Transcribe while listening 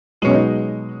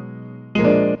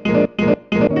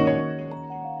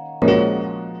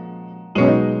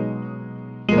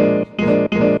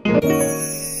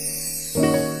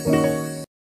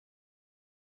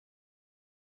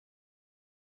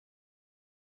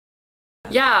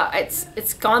Yeah,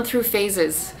 it's gone through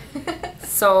phases.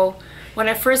 So when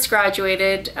I first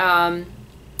graduated, well,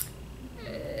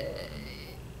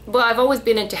 I've always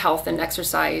been into health and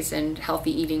exercise and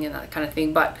healthy eating and that kind of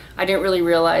thing, but I didn't really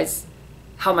realize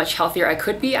how much healthier I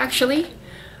could be actually.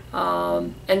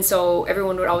 And so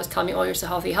everyone would always tell me, oh, you're so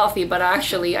healthy, but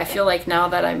actually I feel like now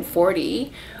that I'm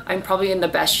 40, I'm probably in the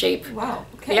best shape. Wow.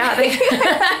 Okay. Yeah. I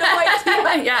had no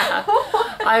idea. Yeah.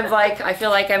 I feel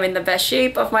like I'm in the best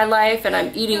shape of my life, and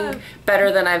I'm eating better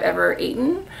than I've ever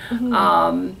eaten.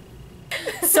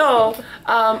 So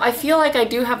I feel like I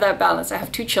do have that balance. I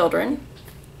have 2 children,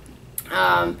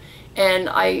 and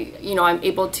I'm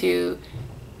able to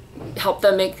help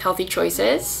them make healthy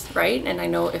choices, right? And I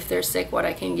know if they're sick, what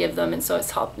I can give them, and so it's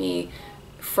helped me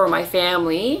for my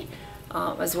family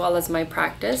as well as my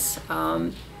practice.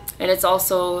 And it's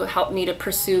also helped me to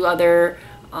pursue other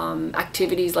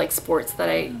activities like sports that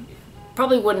I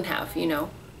probably wouldn't have,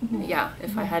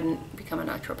 if I hadn't become a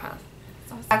naturopath.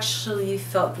 I actually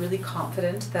felt really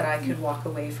confident that I could walk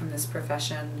away from this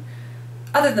profession,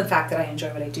 other than the fact that I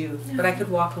enjoy what I do, but I could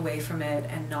walk away from it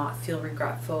and not feel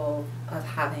regretful of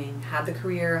having had the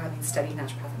career, having studied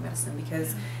naturopathic medicine,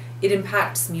 because it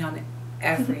impacts me on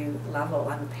every level.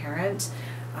 I'm a parent,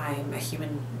 I'm a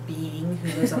human being who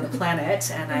lives on the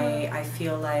planet, and I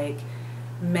feel like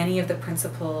many of the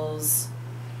principles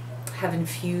have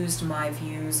infused my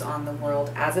views on the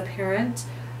world as a parent,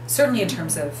 certainly in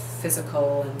terms of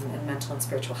physical and mental and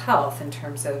spiritual health, in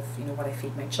terms of what I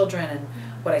feed my children and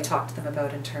what I talk to them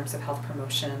about in terms of health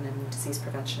promotion and disease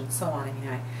prevention and so on. I mean,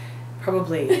 I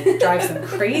probably drives them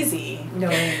crazy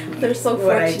knowing They're so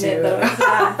what I fortunate do. though.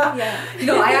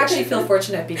 Yeah. I actually feel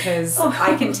fortunate because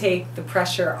I can take the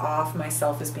pressure off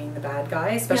myself as being the bad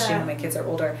guy, especially when my kids are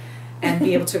older, and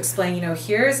be able to explain,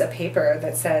 here's a paper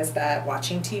that says that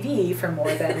watching TV for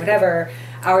more than whatever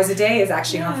hours a day is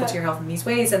actually harmful to your health in these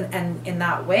ways, and in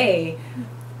that way,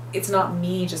 it's not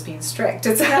me just being strict,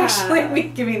 it's actually me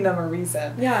giving them a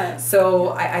reason. Yeah.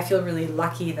 So I feel really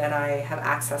lucky that I have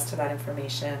access to that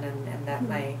information, and that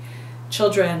my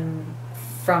children,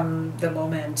 from the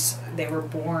moment they were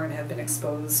born, have been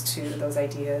exposed to those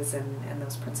ideas and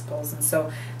those principles. And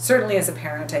so certainly as a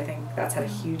parent, I think that's had a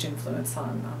huge influence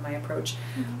on my approach.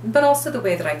 But also the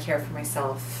way that I care for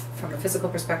myself from a physical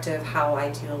perspective, how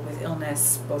I deal with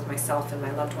illness, both myself and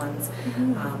my loved ones,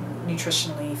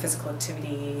 nutritionally, physical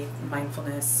activity,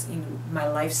 mindfulness. My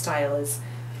lifestyle is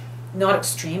not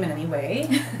extreme in any way,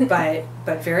 but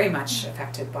very much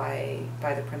affected by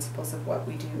the principles of what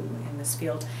we do in this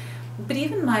field. But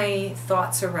even my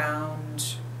thoughts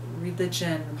around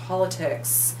religion,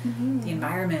 politics, the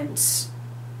environment,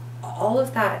 all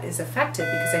of that is affected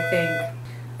because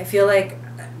I feel like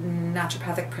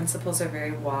naturopathic principles are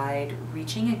very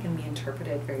wide-reaching and can be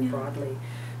interpreted very broadly.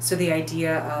 So the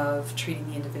idea of treating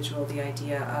the individual, the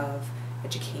idea of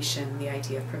education, the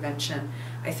idea of prevention,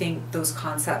 I think those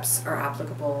concepts are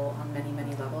applicable on many,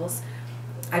 many levels.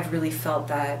 I've really felt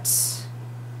that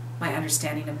my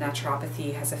understanding of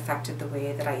naturopathy has affected the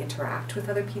way that I interact with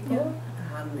other people,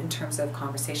 in terms of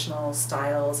conversational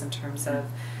styles, in terms of,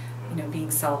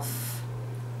 being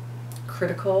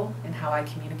self-critical in how I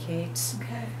communicate,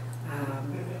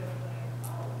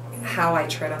 how I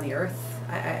tread on the earth.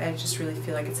 I just really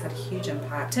feel like it's had a huge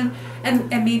impact, and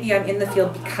maybe I'm in the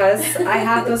field because I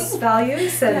have those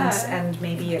values, and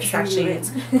maybe it's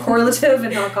it's correlative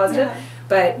and not causative,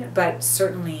 but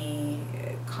certainly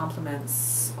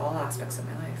complements all aspects of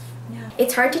my life.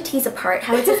 It's hard to tease apart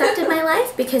how it's affected my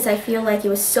life because I feel like it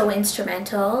was so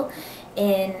instrumental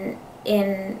in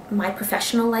my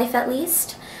professional life, at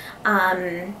least.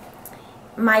 My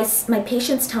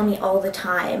patients tell me all the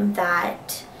time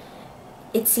that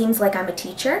it seems like I'm a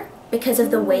teacher because of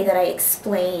the way that I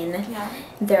explain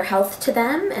their health to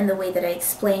them and the way that I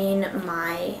explain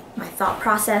my thought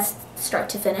process start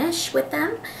to finish with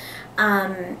them.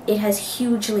 It has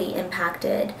hugely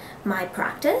impacted my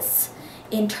practice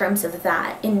in terms of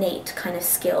that innate kind of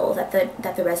skill that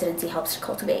the residency helps to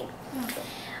cultivate.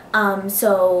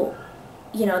 So,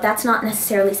 that's not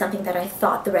necessarily something that I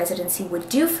thought the residency would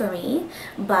do for me,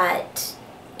 but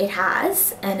it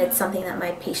has, and it's something that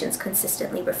my patients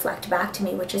consistently reflect back to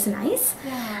me, which is nice.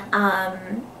 I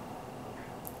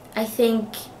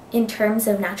think in terms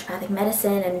of naturopathic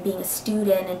medicine and being a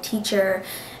student and teacher,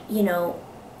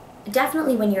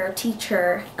 definitely when you're a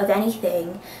teacher of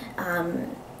anything,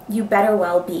 you better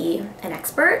well be an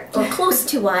expert or close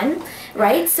to one,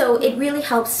 right? So it really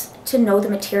helps to know the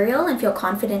material and feel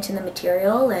confident in the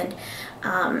material. And,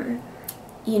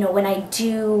 when I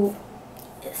do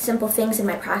simple things in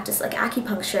my practice like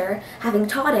acupuncture, having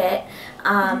taught it,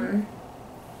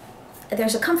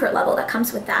 there's a comfort level that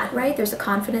comes with that, right? There's a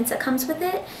confidence that comes with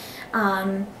it.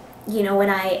 You know, when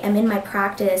I am in my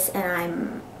practice and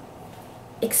I'm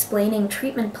explaining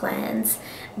treatment plans,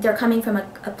 they're coming from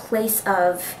a place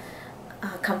of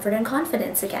comfort and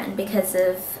confidence again, because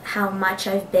of how much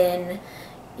I've been,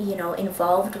 you know,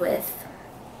 involved with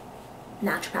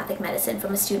naturopathic medicine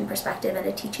from a student perspective and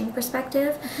a teaching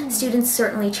perspective. Students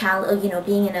certainly challenge, you know,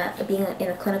 being in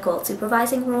a clinical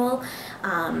supervising role.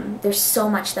 There's so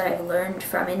much that I've learned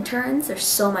from interns. There's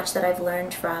so much that I've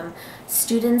learned from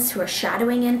students who are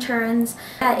shadowing interns.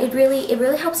 It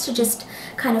really helps to just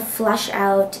kind of flesh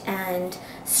out and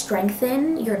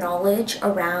strengthen your knowledge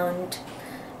around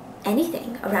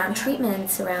anything, around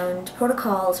treatments, around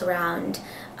protocols, around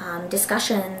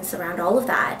discussions, around all of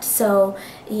that. So,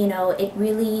 you know, it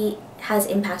really has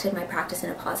impacted my practice in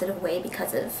a positive way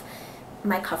because of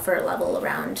my comfort level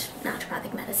around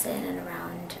naturopathic medicine and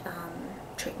around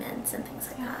treatments and things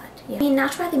like that. Yeah. I mean,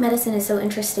 naturopathic medicine is so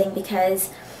interesting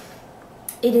because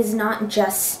it is not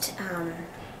just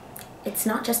it's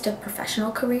not just a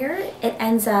professional career. It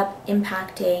ends up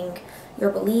impacting your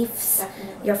beliefs,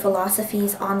 your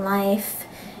philosophies on life,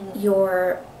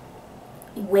 your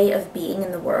way of being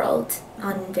in the world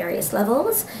on various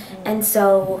levels. And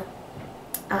so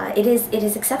it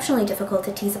is exceptionally difficult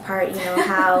to tease apart, you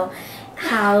know,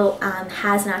 how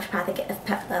has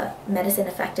naturopathic medicine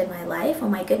affected my life? Oh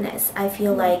my goodness. I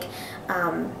feel like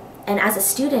and as a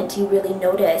student you really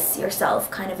notice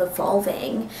yourself kind of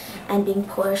evolving and being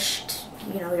pushed,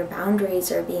 you know, your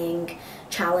boundaries are being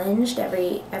challenged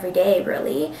every day,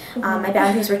 really. My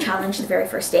boundaries were challenged the very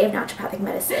first day of naturopathic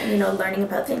medicine, you know, learning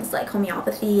about things like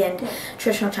homeopathy and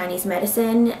traditional Chinese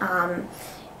medicine,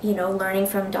 you know, learning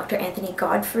from Dr. Anthony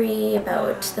Godfrey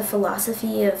about the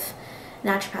philosophy of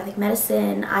naturopathic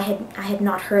medicine. I had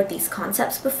not heard these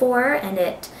concepts before, and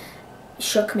it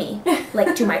shook me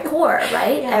like to my core,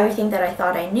 right? Everything that I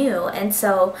thought I knew. And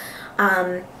so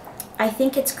I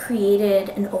think it's created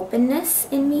an openness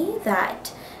in me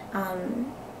that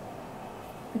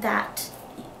that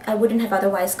I wouldn't have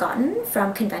otherwise gotten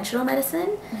from conventional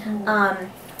medicine.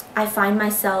 I find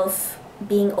myself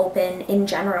being open in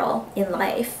general in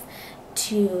life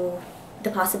to the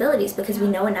possibilities, because we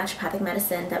know in naturopathic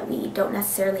medicine that we don't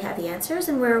necessarily have the answers,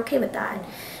 and we're okay with that.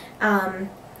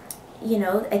 You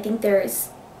know, I think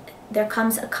there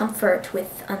comes a comfort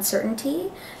with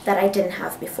uncertainty that I didn't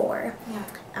have before.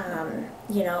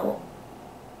 You know,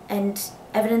 and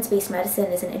evidence-based medicine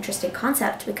is an interesting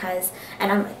concept because,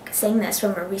 and I'm saying this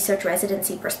from a research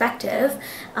residency perspective,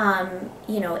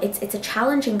 you know, it's a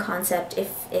challenging concept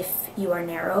if you are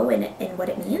narrow in what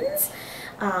it means.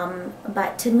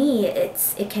 But to me,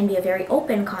 it can be a very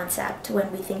open concept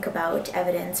when we think about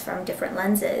evidence from different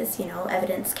lenses. You know,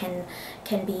 evidence can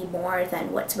be more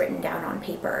than what's written down on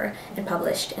paper and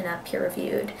published in a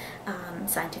peer-reviewed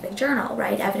scientific journal,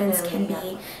 right? Evidence can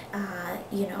be,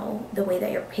 you know, the way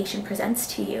that your patient presents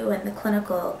to you and the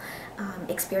clinical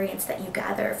experience that you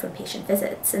gather from patient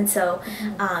visits. And so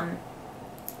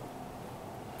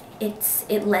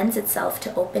it lends itself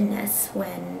to openness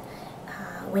when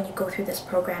you go through this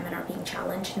program and are being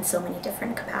challenged in so many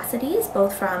different capacities,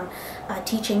 both from a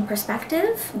teaching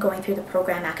perspective, going through the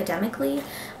program academically,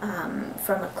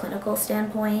 from a clinical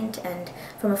standpoint, and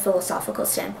from a philosophical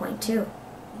standpoint too.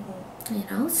 You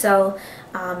know, so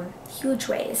huge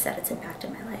ways that it's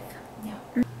impacted my life.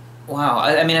 Wow,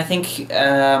 I mean, I think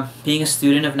being a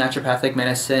student of naturopathic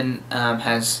medicine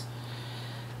has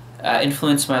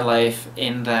influenced my life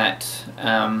in that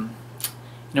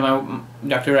you know,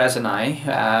 Dr. Raz and I,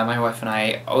 my wife and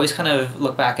I, always kind of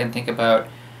look back and think about,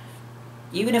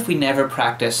 even if we never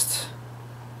practiced,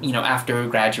 you know, after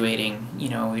graduating, you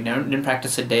know, we didn't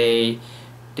practice a day,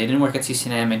 didn't work at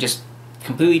CCNM, and just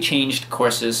completely changed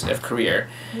courses of career.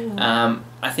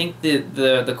 I think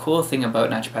the cool thing about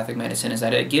naturopathic medicine is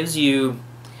that it gives you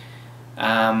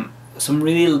some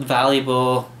really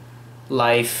valuable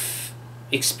life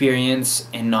experience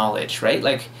and knowledge, right?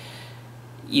 Like,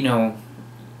 you know,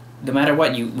 no matter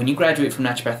what, when you graduate from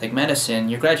naturopathic medicine,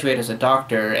 you graduate as a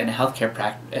doctor and a healthcare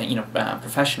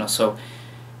professional. So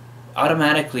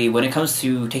automatically, when it comes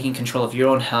to taking control of your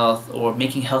own health or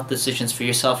making health decisions for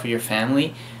yourself or your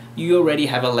family, you already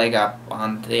have a leg up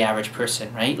on the average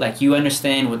person, right? Like, you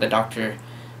understand what the doctor,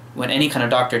 when any kind of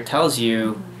doctor tells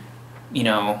you, you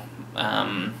know,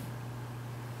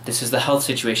 this is the health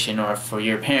situation, or for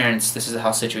your parents, this is the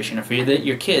health situation, or for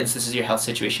your kids, this is your health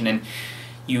situation, and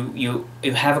you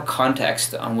have a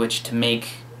context on which to make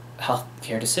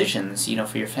healthcare decisions, you know,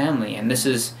 for your family, and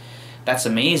that's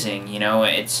amazing, you know.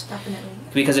 It's Definitely.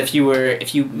 Because if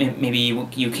you maybe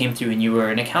you came through and you were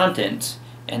an accountant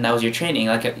and that was your training.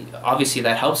 Like, obviously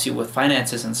that helps you with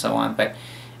finances and so on, but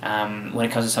when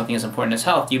it comes to something as important as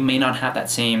health, you may not have that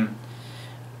same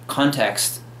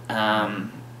context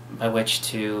by which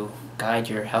to guide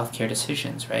your healthcare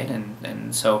decisions, right?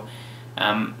 And so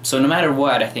no matter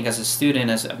what, I think as a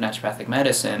student of naturopathic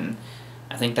medicine,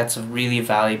 I think that's a really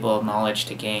valuable knowledge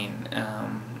to gain,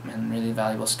 and really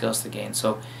valuable skills to gain.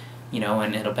 So,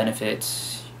 and it'll benefit,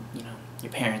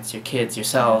 your parents, your kids,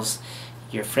 yourselves,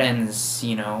 your friends,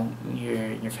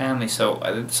 your family. So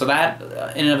that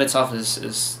in and of itself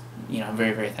is I'm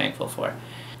very, very thankful for.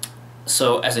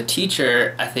 So as a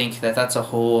teacher, I think that's a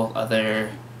whole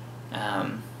other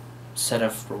set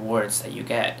of rewards that you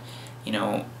get.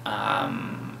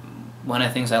 One of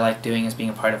the things I like doing is being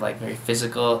a part of like very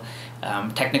physical,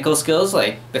 technical skills,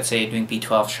 like let's say doing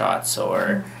B12 shots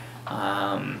or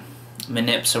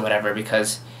manips or whatever,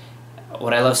 because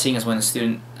what I love seeing is when a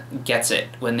student gets it,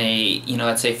 when they,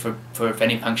 let's say for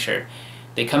venipuncture,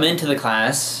 they come into the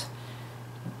class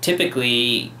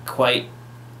typically quite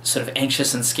sort of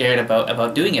anxious and scared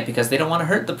about doing it because they don't want to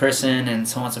hurt the person and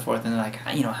so on and so forth, and they're like,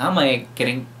 how am I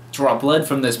draw blood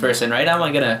from this person, right? How am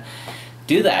I gonna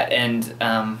do that? And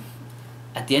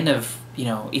at the end of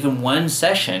even one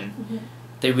session,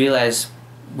 they realize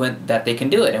that they can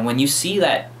do it. And when you see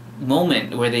that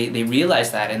moment where they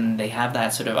realize that and they have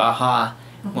that sort of aha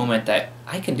moment that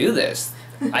I can do this,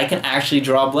 I can actually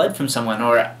draw blood from someone,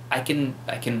 or I can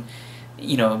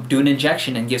do an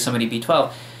injection and give somebody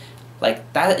B12,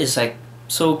 like that is like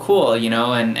so cool,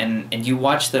 and you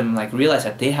watch them like realize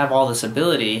that they have all this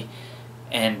ability,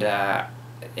 and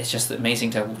it's just amazing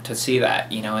to see that.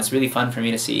 It's really fun for me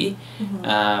to see.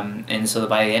 And so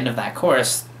by the end of that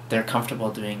course, they're comfortable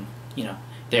doing,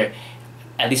 they're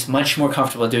at least much more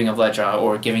comfortable doing a blood draw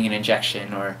or giving an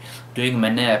injection or doing a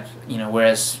manip,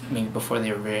 whereas maybe before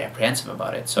they were very apprehensive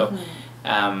about it. So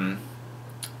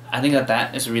I think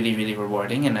that is really, really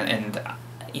rewarding, and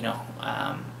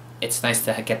it's nice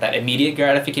to get that immediate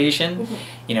gratification,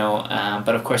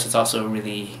 but of course it's also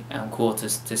really cool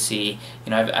to see,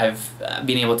 I've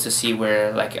been able to see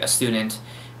where like a student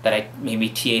that I maybe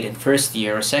TA'd in first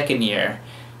year or second year,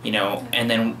 and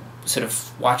then sort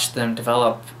of watch them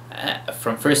develop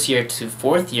from first year to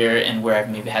fourth year, and where I've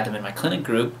maybe had them in my clinic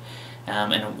group,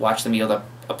 and watch them be able to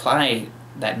apply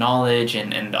that knowledge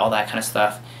and all that kind of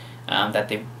stuff that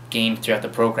they've gained throughout the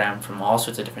program from all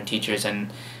sorts of different teachers,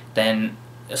 and then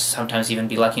sometimes even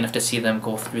be lucky enough to see them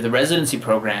go through the residency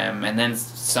program, and then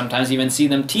sometimes even see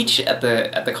them teach at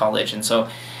the college. And so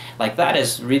like that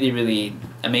is really, really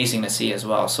amazing to see as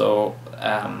well. So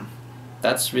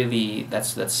that's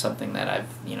something that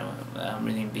I've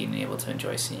really been able to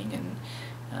enjoy seeing, and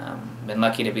been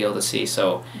lucky to be able to see.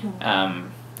 So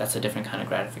that's a different kind of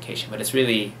gratification, but it's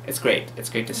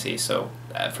great to see. So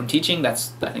from teaching, I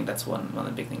think that's one of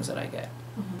the big things that I get.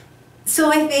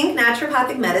 So I think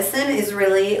naturopathic medicine is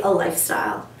really a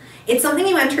lifestyle. It's something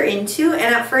you enter into,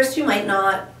 and at first you might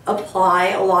not apply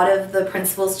a lot of the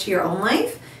principles to your own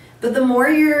life, but the more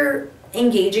you're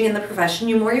engaging in the profession,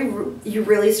 the more you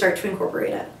really start to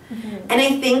incorporate it. And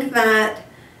I think that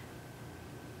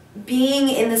being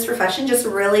in this profession just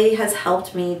really has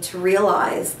helped me to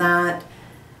realize that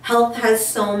health has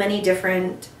so many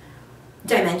different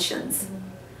dimensions.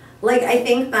 Like, I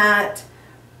think that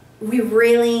we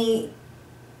really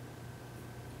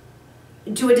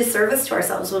do a disservice to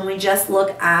ourselves when we just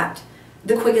look at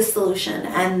the quickest solution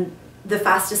and the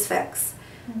fastest fix.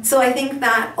 So I think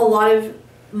that a lot of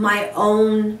my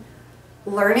own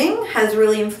learning has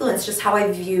really influenced just how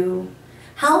I view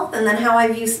health, and then how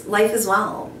I view life as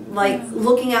well. Like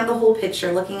looking at the whole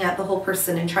picture, looking at the whole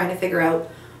person, and trying to figure out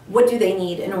what do they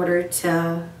need in order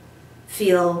to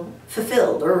feel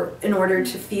fulfilled, or in order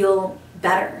to feel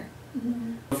better.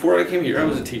 Before I came here, I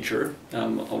was a teacher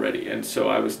already, and so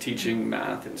I was teaching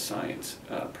math and science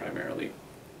primarily.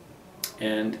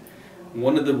 And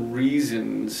one of the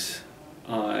reasons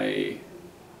I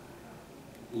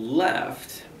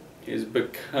left is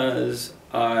because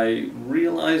I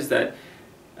realized that,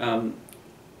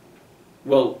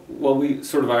 we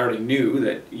sort of already knew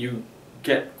that you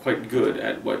get quite good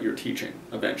at what you're teaching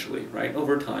eventually, right?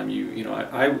 Over time,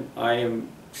 I am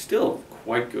still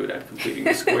quite good at completing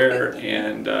the square,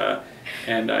 and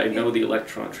I know the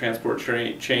electron transport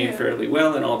chain fairly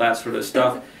well and all that sort of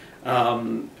stuff.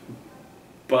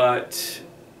 But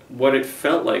what it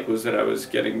felt like was that I was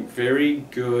getting very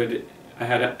good. I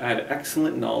had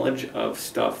excellent knowledge of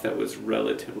stuff that was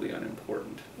relatively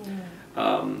unimportant.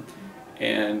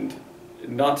 And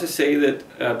not to say that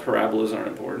parabolas aren't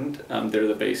important. They're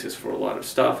the basis for a lot of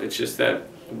stuff. It's just that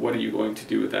what are you going to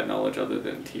do with that knowledge other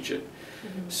than teach it?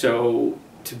 So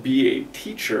to be a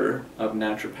teacher of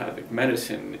naturopathic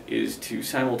medicine is to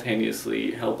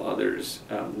simultaneously help others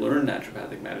learn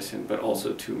naturopathic medicine, but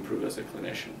also to improve as a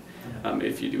clinician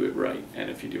if you do it right and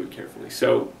if you do it carefully.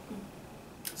 So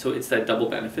it's that double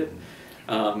benefit.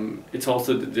 It's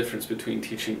also the difference between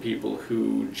teaching people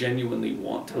who genuinely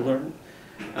want to learn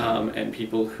and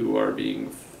people who are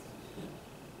being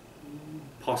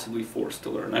possibly forced to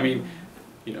learn. I mean,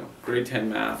 you know, grade 10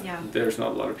 math, there's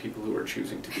not a lot of people who are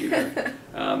choosing to be there.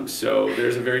 So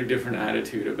there's a very different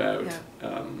attitude about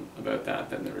that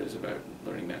than there is about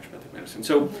learning naturopathic medicine.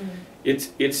 So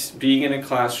it's being in a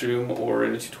classroom or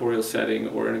in a tutorial setting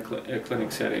or in a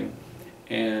clinic setting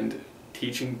and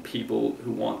teaching people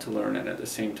who want to learn and at the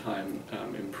same time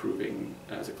improving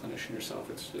as a clinician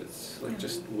yourself. It's like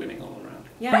just winning all around.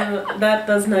 Yeah, that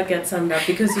does not get summed up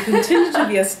because you continue to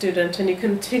be a student and you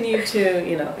continue to,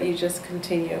 you know, you just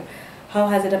continue. How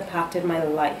has it impacted my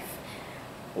life?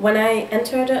 When I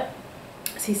entered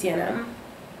CCNM,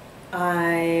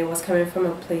 I was coming from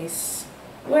a place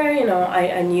where, you know,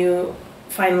 I knew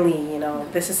finally, you know,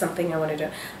 this is something I want to do.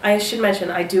 I should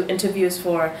mention, I do interviews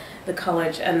for the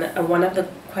college, and one of the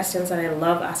questions that I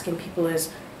love asking people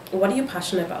is, what are you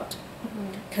passionate about?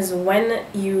 Because when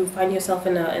you find yourself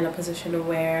in a position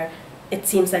where it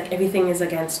seems like everything is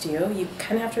against you, you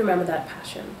kind of have to remember that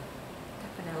passion.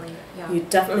 Definitely, yeah. You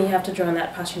definitely have to draw on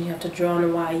that passion. You have to draw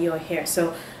on why you're here.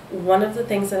 So one of the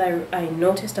things that I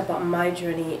noticed about my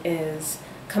journey is,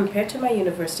 compared to my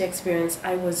university experience,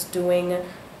 I was doing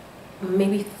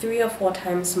maybe 3 or 4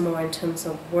 times more in terms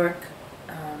of work,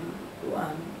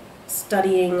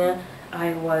 studying.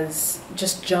 I was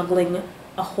just juggling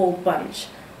a whole bunch.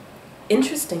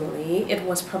 Interestingly, it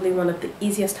was probably one of the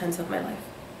easiest times of my life.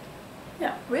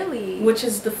 Yeah. Really? Which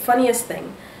is the funniest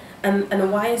thing.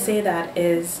 And why I say that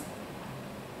is,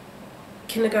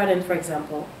 kindergarten, for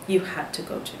example, you had to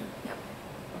go to. Yep.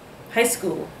 High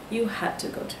school, you had to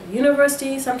go to.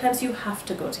 University, sometimes you have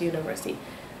to go to university.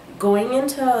 Going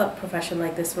into a profession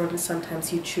like this one,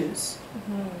 sometimes you choose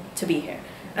to be here.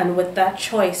 And with that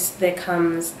choice, there's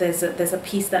a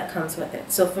piece that comes with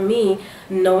it. So for me,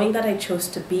 knowing that I chose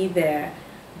to be there,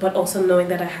 but also knowing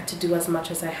that I had to do as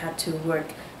much as I had to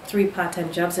work 3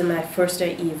 part-time jobs in my first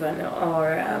year even,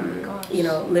 or you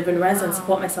know, live in res and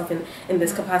support myself in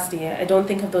this capacity. I don't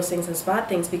think of those things as bad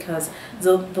things, because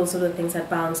those are the things that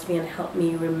balanced me and helped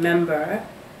me remember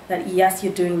that yes,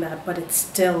 you're doing that, but it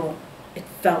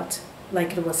felt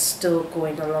like it was still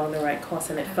going along the right course,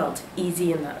 and it felt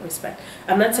easy in that respect.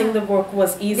 I'm not saying the work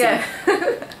was easy,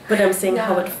 but I'm saying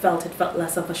how it felt. It felt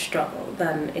less of a struggle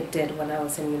than it did when I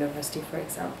was in university, for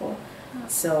example.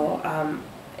 So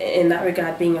in that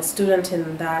regard, being a student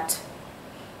in that,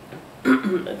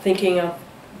 thinking of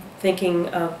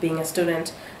being a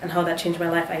student and how that changed my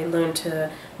life, I learned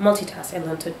to multitask, I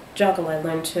learned to juggle, I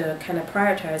learned to kind of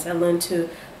prioritize, I learned to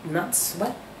not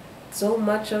sweat so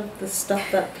much of the stuff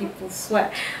that people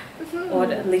sweat, or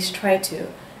at least try to.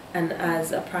 And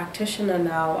as a practitioner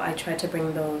now, I try to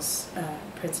bring those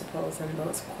principles and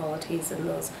those qualities and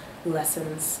those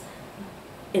lessons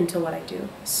into what I do.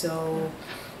 So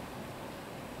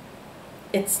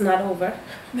it's not over.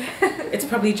 It's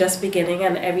probably just beginning,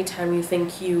 and every time you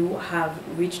think you have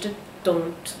reached it,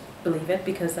 don't believe it,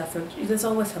 because there's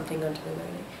always something going to be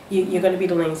learning. You're going to be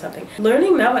learning something.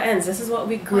 Learning never ends. This is what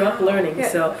we grew up learning.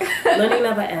 So learning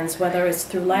never ends, whether it's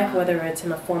through life, whether it's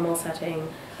in a formal setting.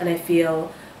 And I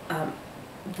feel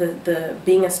the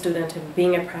being a student and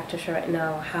being a practitioner right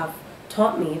now have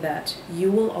taught me that you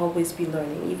will always be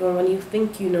learning. Even when you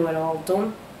think you know it all,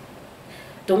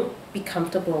 don't be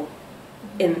comfortable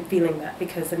in feeling that,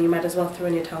 because then you might as well throw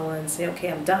in your towel and say,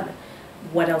 okay, I'm done.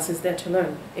 What else is there to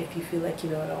learn if you feel like you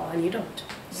know it all and you don't?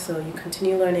 So you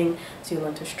continue learning, so you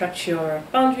learn to stretch your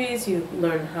boundaries, you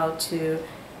learn how to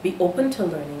be open to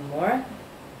learning more,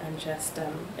 and just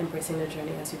embracing the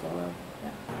journey as you go along.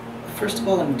 First of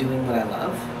all, I'm doing what I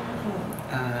love,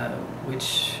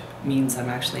 which means I'm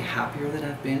actually happier than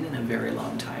I've been in a very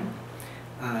long time.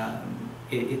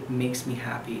 It makes me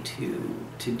happy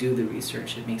to do the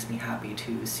research. It makes me happy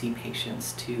to see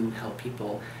patients, to help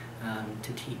people,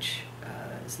 to teach.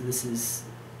 So this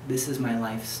is my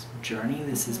life's journey.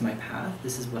 This is my path.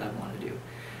 This is what I want to do.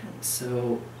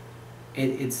 So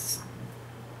it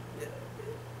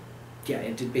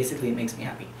basically it makes me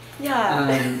happy.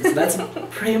 Yeah. So that's a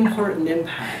pretty important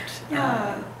impact.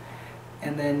 Yeah.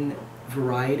 And then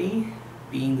variety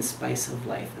being the spice of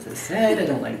life. As I said, I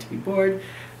don't like to be bored.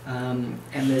 And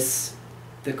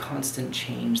the constant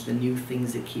change, the new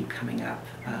things that keep coming up.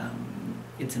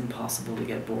 It's impossible to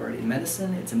get bored in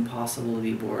medicine. It's impossible to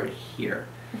be bored here.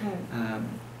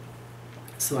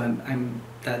 So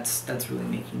that's really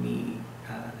making me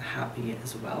happy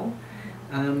as well.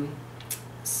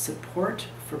 Support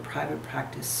for private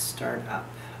practice startup.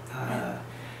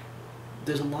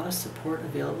 There's a lot of support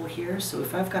available here, so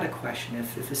if I've got a question,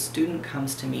 if a student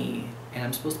comes to me and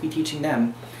I'm supposed to be teaching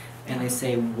them, and they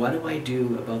say, what do I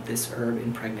do about this herb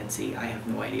in pregnancy? I have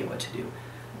no idea what to do.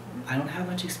 I don't have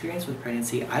much experience with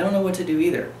pregnancy. I don't know what to do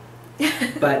either.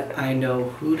 But I know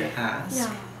who to ask,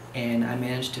 and I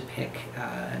managed to pick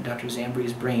Dr.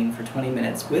 Zambry's brain for 20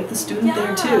 minutes with the student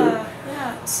there too.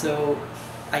 So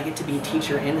I get to be a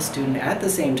teacher and a student at the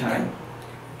same time,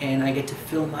 and I get to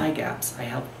fill my gaps.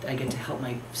 I get to help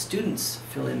my students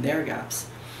fill in their gaps.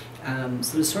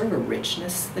 So there's sort of a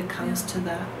richness that comes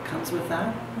with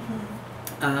that.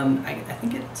 I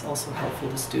think it's also helpful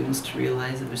to students to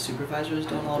realize that their supervisors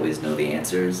don't always know the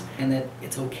answers, and that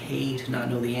it's okay to not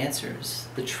know the answers.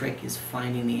 The trick is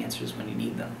finding the answers when you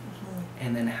need them,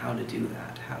 and then how to do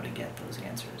that, how to get those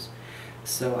answers.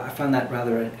 So I found that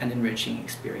rather an enriching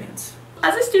experience.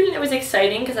 As a student, it was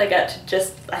exciting because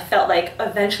I felt like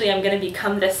eventually I'm going to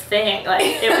become this thing. Like,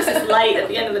 it was this light at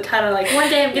the end of the tunnel, like one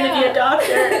day I'm going to be a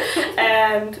doctor.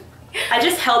 And I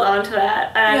just held on to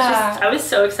that. And I was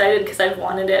so excited because I've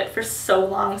wanted it for so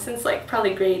long, since like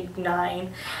probably grade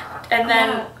 9. And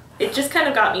then it just kind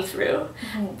of got me through.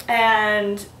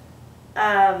 And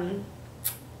I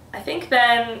think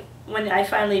then when I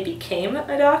finally became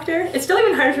a doctor, it's still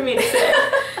even hard for me to say.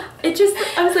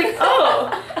 I was like,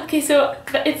 oh, okay, so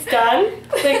it's done?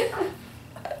 Like,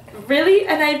 really?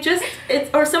 And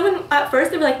or someone at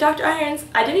first, they'd be like, Dr. Irons,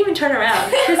 I didn't even turn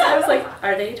around. Because I was like,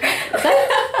 is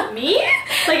that me?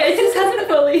 Like, it just hasn't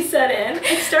fully set in.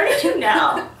 It's starting to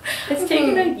now. It's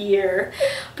taken a year.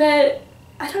 But,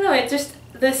 I don't know,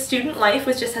 the student life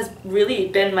has really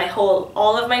been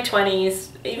all of my 20s,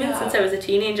 even since I was a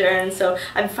teenager, and so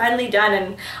I'm finally done,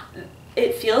 and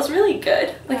it feels really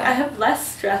good. Like, I have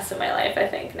less stress in my life, I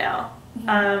think, now.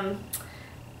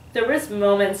 There was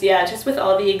moments, just with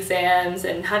all the exams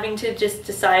and having to just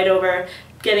decide over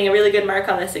getting a really good mark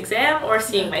on this exam or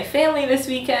seeing my family this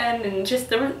weekend, and just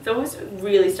those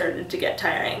really started to get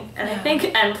tiring. And I think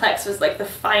NCLEX was like the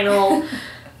final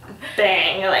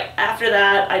bang. Like, after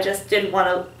that, I just didn't want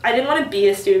to be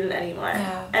a student anymore.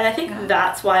 And I think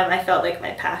that's why I felt like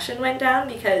my passion went down,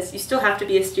 because you still have to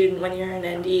be a student when you're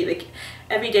an ND. Like,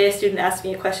 every day a student asks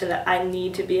me a question that I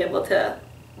need to be able to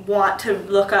want to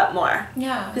look up more.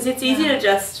 Because it's easy to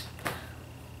just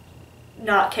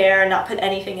not care and not put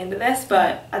anything into this,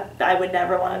 but I would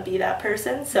never want to be that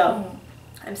person. So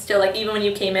I'm still, like, even when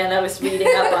you came in, I was reading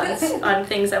up on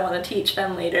things I want to teach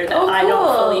them later that I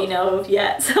don't fully know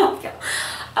yet. So,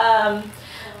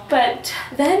 but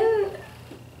then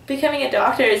becoming a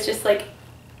doctor is just like,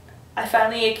 I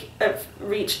finally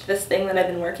reached this thing that I've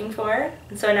been working for,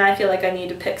 and so now I feel like I need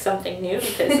to pick something new,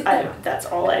 because that's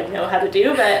all I know how to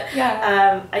do. But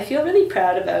I feel really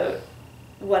proud about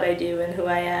what I do and who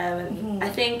I am, and I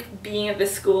think being at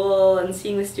this school and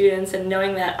seeing the students and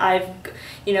knowing that I'm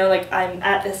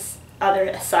at this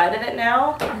other side of it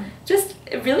now,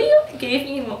 it really gave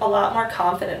me a lot more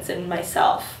confidence in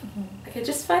myself. Like, I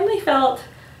just finally felt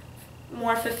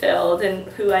more fulfilled in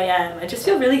who I am. I just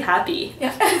feel really happy.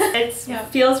 It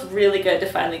feels really good to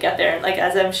finally get there. And, like,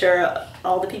 as I'm sure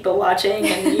all the people watching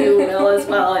and you will as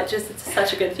well, it's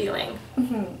such a good feeling.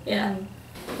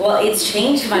 Well, it's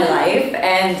changed my life,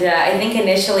 and I think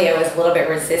initially I was a little bit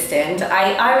resistant.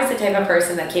 I was the type of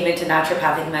person that came into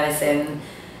naturopathic medicine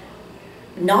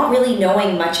not really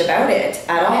knowing much about it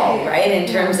at all, right? In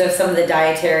terms of some of the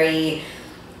dietary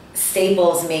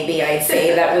staples, maybe I'd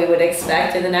say, that we would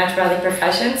expect in the naturopathic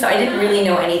profession. So I didn't really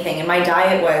know anything, and my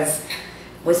diet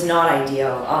was not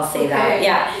ideal, I'll say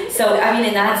that. So I mean,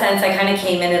 in that sense, I kind of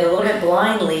came in it a little bit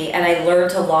blindly, and I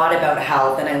learned a lot about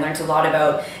health, and I learned a lot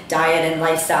about diet and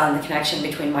lifestyle and the connection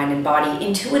between mind and body.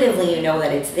 Intuitively, you know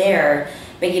that it's there,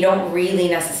 but you don't really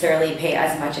necessarily pay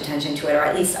as much attention to it, or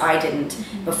at least I didn't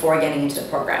before getting into the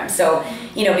program. So,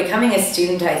 becoming a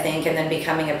student, I think, and then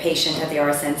becoming a patient at the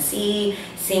RSNC,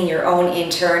 seeing your own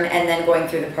intern, and then going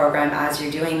through the program as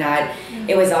you're doing that,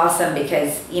 it was awesome,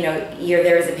 because, you're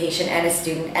there as a patient and a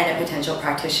student and a potential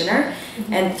practitioner.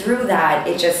 And through that,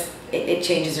 it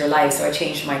changes your life. So I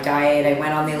changed my diet. I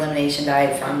went on the elimination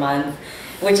diet for a month,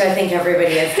 which I think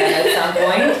everybody has done at some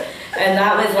point. And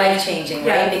that was life-changing,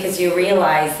 right? Because you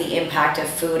realize the impact of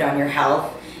food on your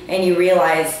health, and you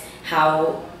realize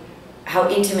how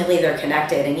intimately they're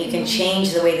connected, and you can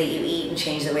change the way that you eat and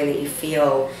change the way that you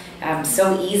feel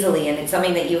so easily, and it's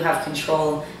something that you have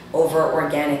control over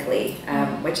organically,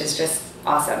 which is just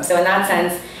awesome. So in that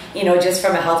sense, just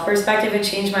from a health perspective, it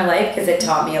changed my life, because it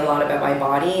taught me a lot about my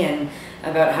body, and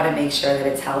about how to make sure that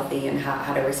it's healthy and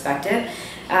how to respect it.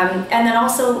 And then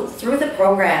also through the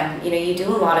program, you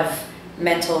do a lot of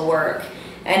mental work,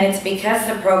 and it's because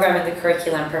the program and the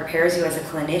curriculum prepares you as a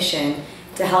clinician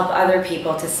to help other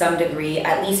people to some degree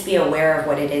at least be aware of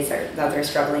what it is that they're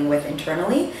struggling with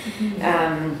internally.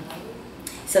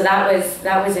 So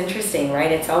that was interesting,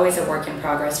 right? It's always a work in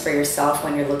progress for yourself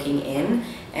when you're looking in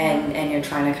and you're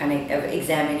trying to kind of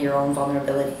examine your own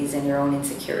vulnerabilities and your own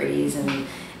insecurities and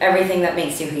everything that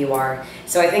makes you who you are.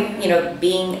 So I think,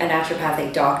 being a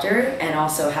naturopathic doctor and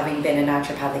also having been a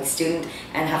naturopathic student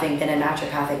and having been a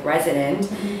naturopathic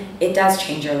resident, it does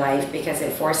change your life because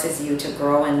it forces you to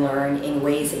grow and learn in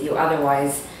ways that you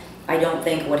otherwise, I don't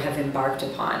think, would have embarked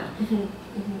upon.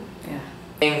 Yeah.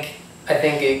 I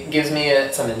think it gives me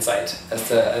some insight as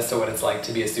to what it's like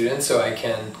to be a student, so I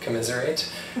can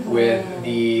commiserate with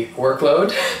the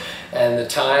workload and the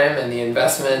time and the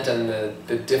investment and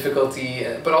the difficulty,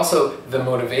 but also the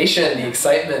motivation, the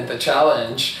excitement, the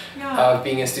challenge of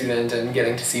being a student and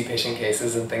getting to see patient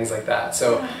cases and things like that.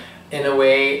 So in a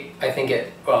way, I think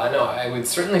I would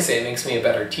certainly say it makes me a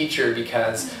better teacher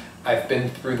because I've been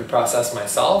through the process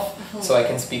myself, so I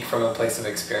can speak from a place of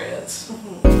experience.